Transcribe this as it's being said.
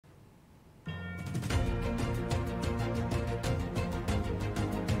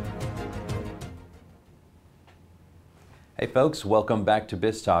Hey folks, welcome back to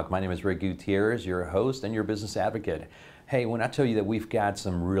Biz Talk. My name is Rick Gutierrez, your host and your business advocate. Hey, when I tell you that we've got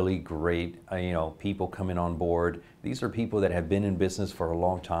some really great, people coming on board, these are people that have been in business for a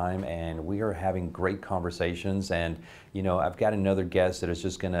long time, and we are having great conversations. And I've got another guest that is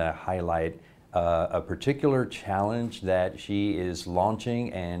just going to highlight a particular challenge that she is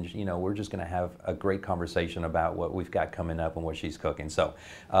launching, and we're just going to have a great conversation about what we've got coming up and what she's cooking. So,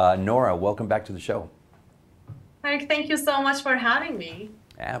 Nora, welcome back to the show. Mike, thank you so much for having me.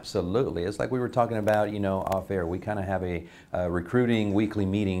 Absolutely. It's like we were talking about, off air. We kind of have a recruiting weekly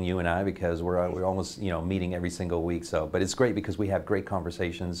meeting, you and I, because we're almost, meeting every single week. So, but it's great because we have great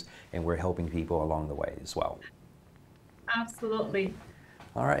conversations and we're helping people along the way as well. Absolutely.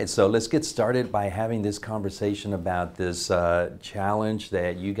 All right, so let's get started by having this conversation about this challenge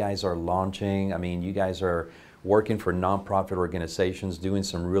that you guys are launching. I mean, you guys are working for nonprofit organizations, doing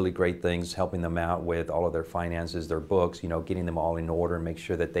some really great things, helping them out with all of their finances, their books, getting them all in order, make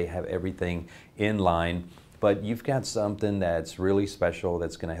sure that they have everything in line. But you've got something that's really special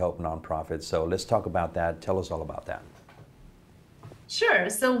that's going to help nonprofits. So let's talk about that. Tell us all about that. Sure.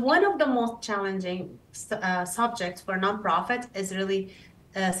 So one of the most challenging subjects for nonprofit is really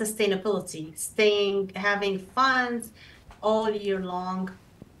sustainability, having funds all year long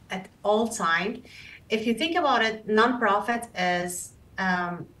at all time. If you think about it, nonprofit is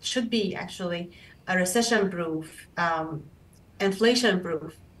should be actually a recession-proof,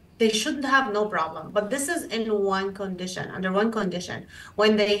 inflation-proof. They should have no problem. But this is under one condition,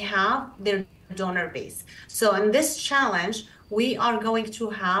 when they have their donor base. So in this challenge, we are going to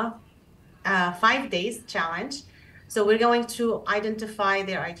have a 5 days challenge. So we're going to identify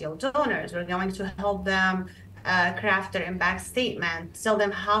their ideal donors. We're going to help them craft their impact statement, tell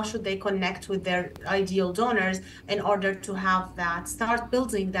them how should they connect with their ideal donors in order to have that, start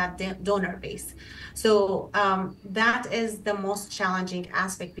building that donor base. So that is the most challenging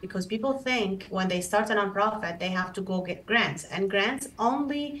aspect, because people think when they start a nonprofit, they have to go get grants, and grants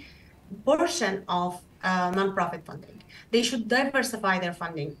only portion of nonprofit funding. They should diversify their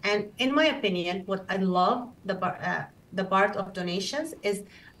funding. And in my opinion, what I love the part of donations is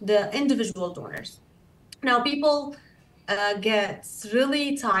the individual donors. Now, people get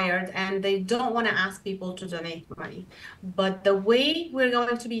really tired and they don't want to ask people to donate money. But the way we're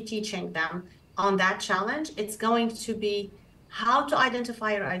going to be teaching them on that challenge, it's going to be how to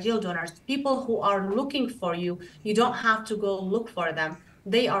identify your ideal donors, people who are looking for you. You don't have to go look for them.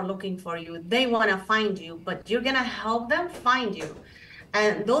 They are looking for you. They want to find you, but you're going to help them find you.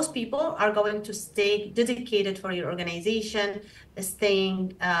 And those people are going to stay dedicated for your organization,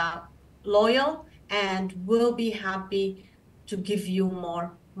 staying loyal, and will be happy to give you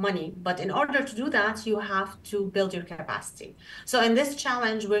more money. But in order to do that, you have to build your capacity. So in this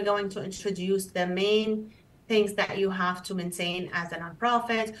challenge, we're going to introduce the main things that you have to maintain as a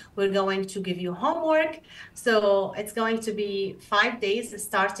nonprofit. We're going to give you homework. So it's going to be 5 days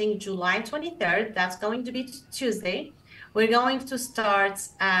starting July 23rd. That's going to be Tuesday. We're going to start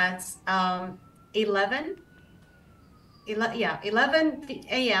at 11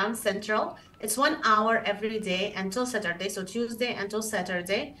 a.m. Central. It's 1 hour every day until Saturday, so Tuesday until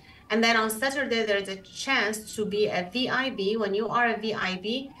Saturday. And then on Saturday, there's a chance to be a VIB. When you are a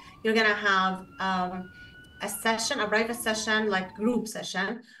VIB, you're going to have a private session, like group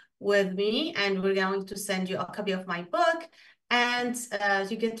session with me, and we're going to send you a copy of my book, and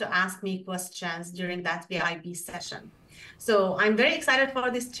you get to ask me questions during that VIB session. So I'm very excited for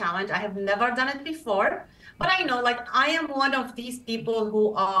this challenge. I have never done it before. But I know, like, I am one of these people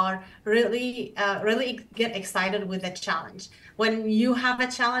who are really get excited with a challenge. When you have a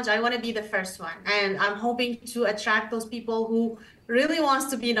challenge, I want to be the first one. And I'm hoping to attract those people who really wants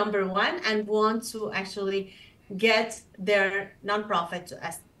to be number one and want to actually get their nonprofit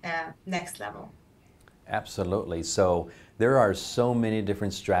to a next level. Absolutely. So there are so many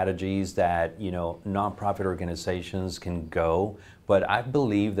different strategies that, nonprofit organizations can go, but I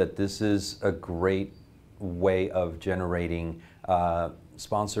believe that this is a great way of generating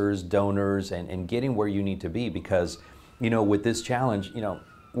sponsors, donors, and getting where you need to be, because with this challenge,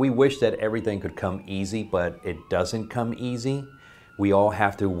 we wish that everything could come easy, but it doesn't come easy. We all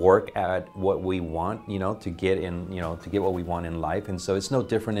have to work at what we want, to get what we want in life. And so it's no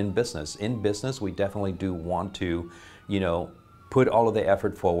different in business. In business, we definitely do want to, put all of the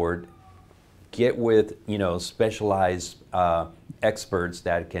effort forward, get with specialized experts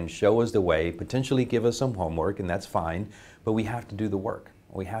that can show us the way, potentially give us some homework, and that's fine, but we have to do the work.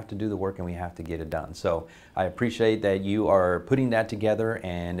 We have to do the work and we have to get it done. So I appreciate that you are putting that together,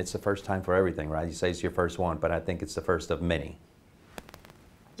 and it's the first time for everything, right? You say it's your first one, but I think it's the first of many.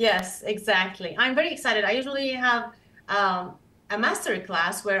 Yes, exactly. I'm very excited. I usually have a master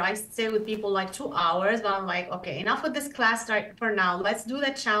class where I stay with people like 2 hours, but I'm like, okay, enough with this class right for now. Let's do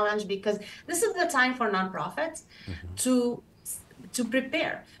the challenge, because this is the time for nonprofits to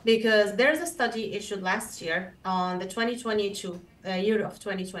prepare, because there's a study issued last year on the 2022 year of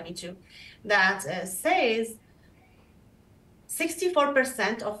 2022 that says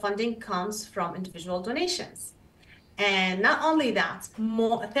 64% of funding comes from individual donations. And not only that,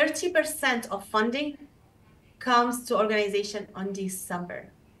 more 30% of funding comes to organization on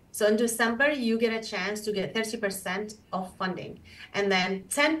December. So in December, you get a chance to get 30% of funding, and then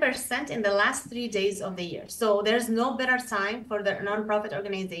 10% in the last 3 days of the year. So there's no better time for the nonprofit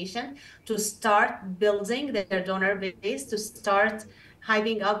organization to start building their donor base, to start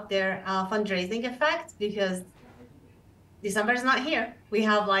hyping up their fundraising effect, because December is not here. We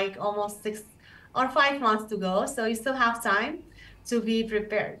have like almost 6 or 5 months to go. So you still have time to be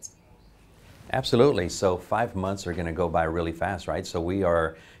prepared. Absolutely. So 5 months are going to go by really fast, right? So we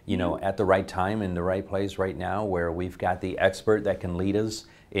are, at the right time in the right place right now, where we've got the expert that can lead us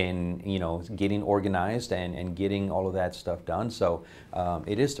in, getting organized and getting all of that stuff done. So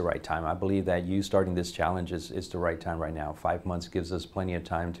it is the right time. I believe that you starting this challenge is the right time right now. 5 months gives us plenty of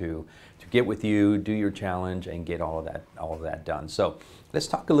time to get with you, do your challenge, and get all of that done. So let's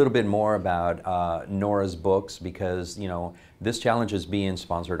talk a little bit more about Nourasbooks, because this challenge is being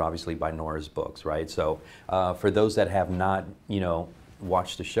sponsored obviously by Nourasbooks, right? So for those that have not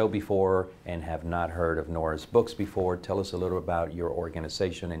watched the show before and have not heard of Nourasbooks before, tell us a little about your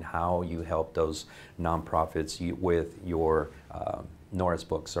organization and how you help those nonprofits with your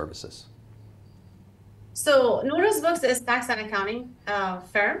Nourasbooks services. So Nourasbooks is tax and accounting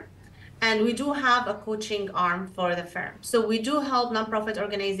firm. And we do have a coaching arm for the firm. So we do help nonprofit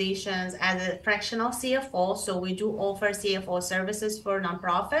organizations as a fractional CFO. So we do offer CFO services for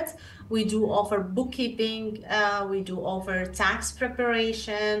nonprofits. We do offer bookkeeping. We do offer tax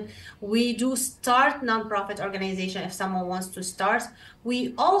preparation. We do start nonprofit organization if someone wants to start.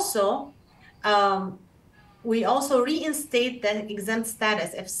 We also reinstate the exempt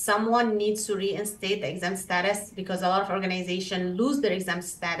status if someone needs to reinstate the exempt status, because a lot of organizations lose their exempt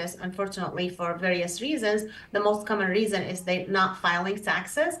status, unfortunately, for various reasons. The most common reason is they're not filing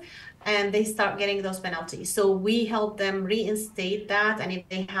taxes, and they start getting those penalties. So we help them reinstate that, and if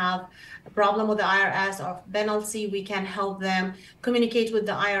they have a problem with the IRS or penalty, we can help them communicate with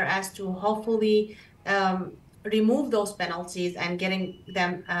the IRS to hopefully remove those penalties and getting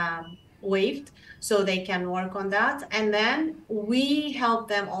them waived, so they can work on that. And then we help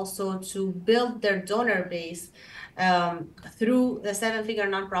them also to build their donor base through the 7-Figure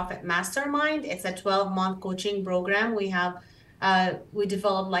Nonprofit Mastermind. It's a 12-month coaching program we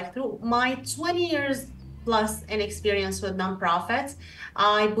developed like through my 20 years plus in experience with nonprofits.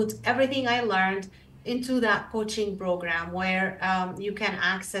 I put everything I learned into that coaching program, where you can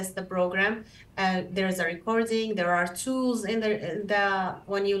access the program. There's a recording. There are tools in the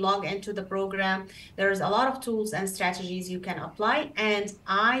when you log into the program. There's a lot of tools and strategies you can apply. And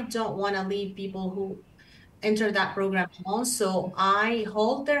I don't want to leave people who enter that program alone. So I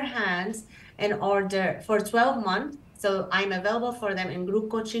hold their hands in order for 12 months. So I'm available for them in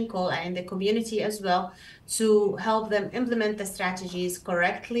group coaching call and in the community as well, to help them implement the strategies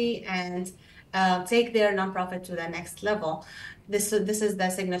correctly and take their nonprofit to the next level. This is the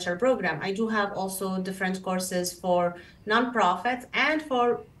signature program. I do have also different courses for nonprofits and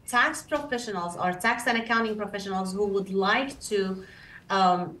for tax professionals or tax and accounting professionals who would like to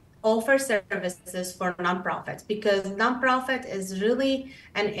offer services for nonprofits, because nonprofit is really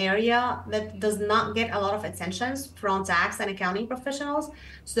an area that does not get a lot of attention from tax and accounting professionals.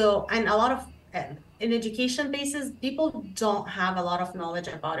 So, and a lot of in education basis, people don't have a lot of knowledge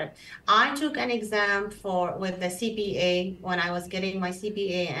about it. I took an exam with the CPA when I was getting my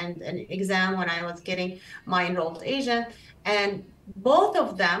CPA, and an exam when I was getting my enrolled agent, and both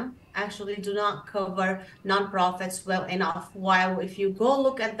of them actually do not cover nonprofits well enough. While if you go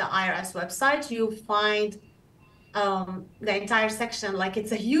look at the IRS website, you find the entire section, like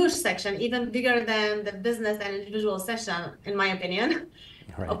it's a huge section, even bigger than the business and individual section, in my opinion.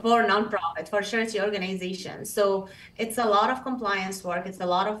 Right. For nonprofit, for charity organizations. So it's a lot of compliance work. It's a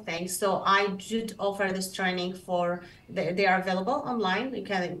lot of things. So I did offer this training they are available online. You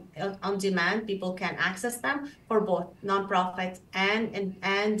can, on demand, people can access them for both nonprofit and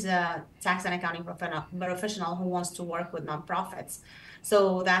tax and accounting professional who wants to work with nonprofits.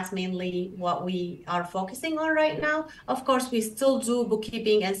 So that's mainly what we are focusing on right now. Of course, we still do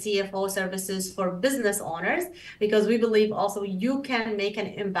bookkeeping and CFO services for business owners, because we believe also you can make an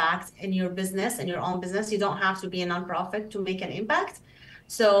impact in your business, in your own business. You don't have to be a nonprofit to make an impact.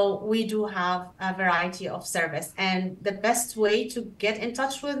 So we do have a variety of service. And the best way to get in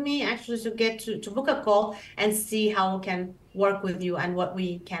touch with me, actually to get to book a call and see how we can work with you and what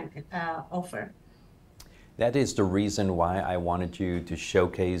we can offer. That is the reason why I wanted you to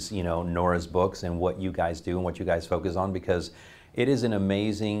showcase, Nourasbooks and what you guys do and what you guys focus on, because it is an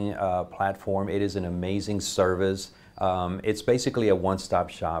amazing platform. It is an amazing service. It's basically a one-stop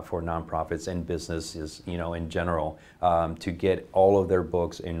shop for nonprofits and businesses, in general, to get all of their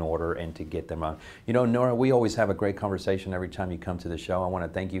books in order and to get them on. Nora, we always have a great conversation every time you come to the show. I want to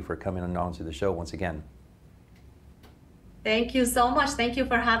thank you for coming on to the show once again. Thank you so much. Thank you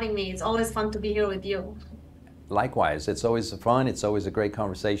for having me. It's always fun to be here with you. Likewise, it's always fun. It's always a great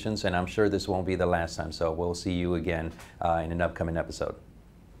conversations, and I'm sure this won't be the last time. So we'll see you again in an upcoming episode.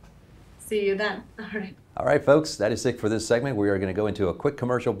 See you then. All right. All right, folks, that is it for this segment. We are going to go into a quick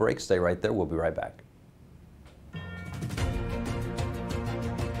commercial break. Stay right there. We'll be right back.